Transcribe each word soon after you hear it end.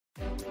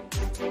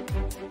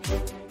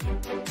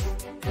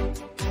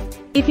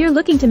If you're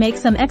looking to make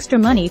some extra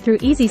money through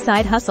easy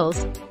side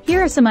hustles,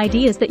 here are some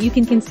ideas that you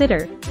can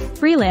consider.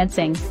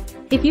 Freelancing.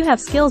 If you have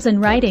skills in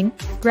writing,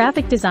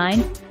 graphic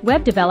design,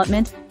 web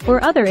development,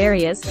 or other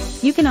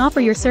areas, you can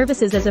offer your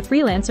services as a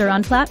freelancer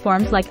on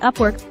platforms like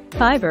Upwork,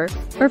 Fiverr,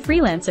 or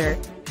Freelancer.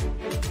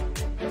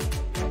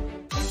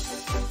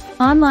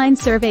 Online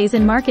surveys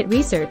and market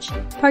research.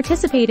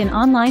 Participate in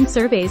online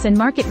surveys and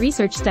market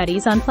research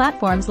studies on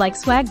platforms like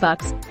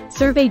Swagbucks,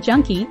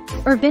 Junkie,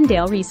 or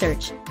Vindale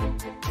Research.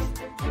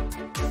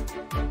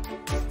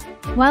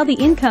 While the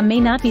income may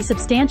not be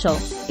substantial,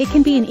 it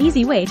can be an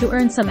easy way to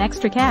earn some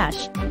extra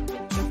cash.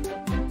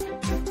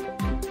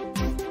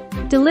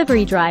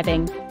 Delivery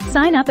driving.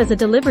 Sign up as a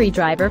delivery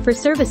driver for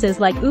services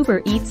like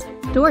Uber Eats,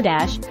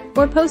 DoorDash,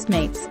 or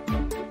Postmates.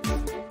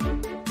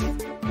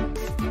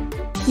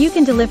 You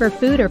can deliver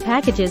food or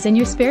packages in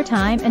your spare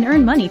time and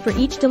earn money for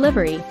each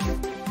delivery.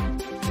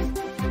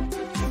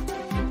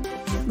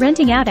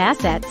 Renting out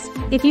assets.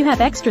 If you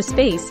have extra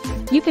space,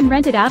 you can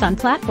rent it out on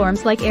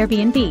platforms like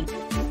Airbnb.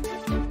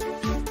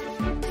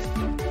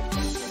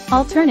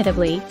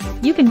 Alternatively,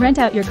 you can rent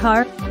out your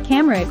car,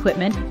 camera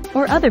equipment,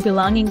 or other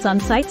belongings on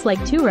sites like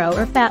Turo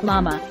or Fat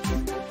Llama.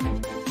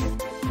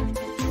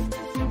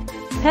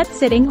 Pet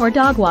sitting or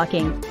dog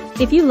walking.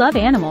 If you love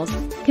animals,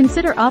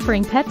 consider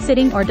offering pet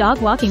sitting or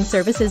dog walking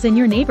services in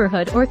your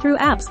neighborhood or through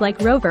apps like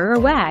Rover or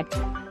Wag.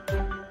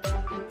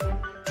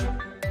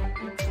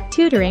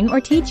 Tutoring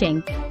or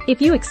teaching.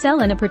 If you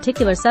excel in a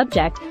particular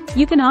subject,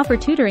 you can offer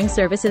tutoring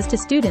services to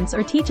students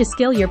or teach a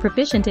skill you're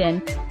proficient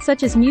in,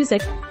 such as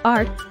music,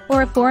 art,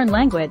 or a foreign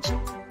language.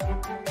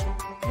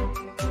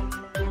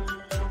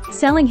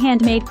 Selling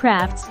handmade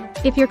crafts.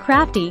 If you're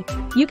crafty,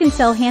 you can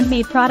sell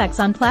handmade products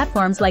on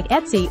platforms like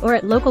Etsy or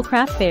at local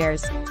craft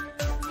fairs.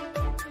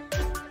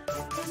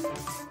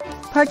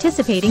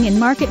 Participating in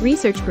market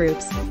research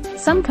groups.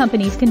 Some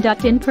companies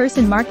conduct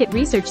in-person market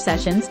research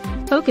sessions,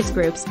 focus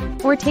groups,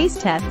 or taste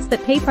tests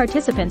that pay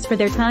participants for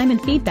their time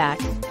and feedback.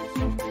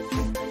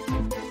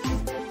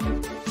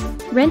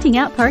 Renting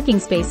out parking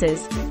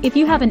spaces. If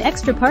you have an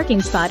extra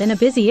parking spot in a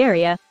busy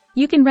area,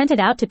 you can rent it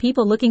out to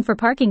people looking for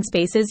parking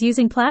spaces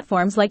using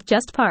platforms like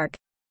Just Park.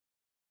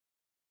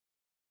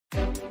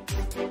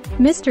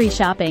 Mystery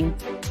shopping.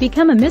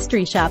 Become a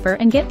mystery shopper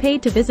and get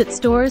paid to visit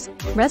stores,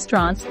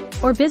 restaurants,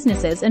 or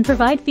businesses and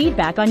provide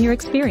feedback on your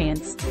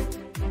experience.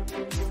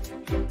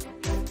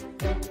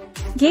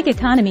 Gig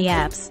economy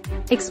apps.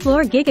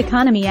 Explore gig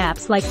economy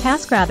apps like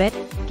TaskRabbit,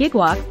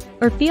 Gigwalk,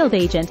 or Field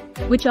Agent,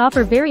 which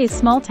offer various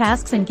small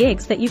tasks and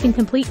gigs that you can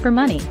complete for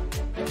money.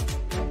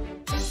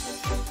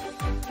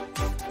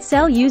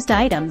 Sell used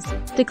items.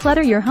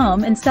 Declutter your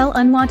home and sell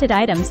unwanted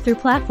items through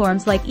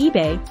platforms like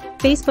eBay,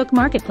 Facebook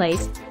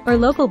Marketplace, or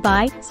local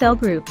buy-sell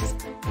groups.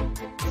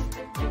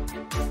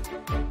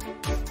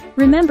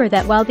 Remember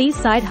that while these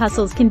side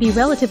hustles can be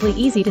relatively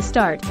easy to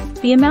start,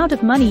 the amount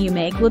of money you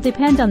make will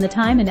depend on the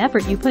time and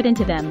effort you put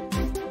into them.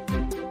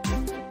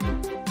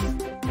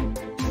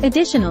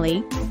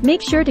 Additionally,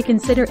 make sure to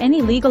consider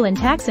any legal and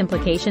tax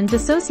implications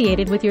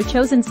associated with your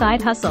chosen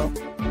side hustle.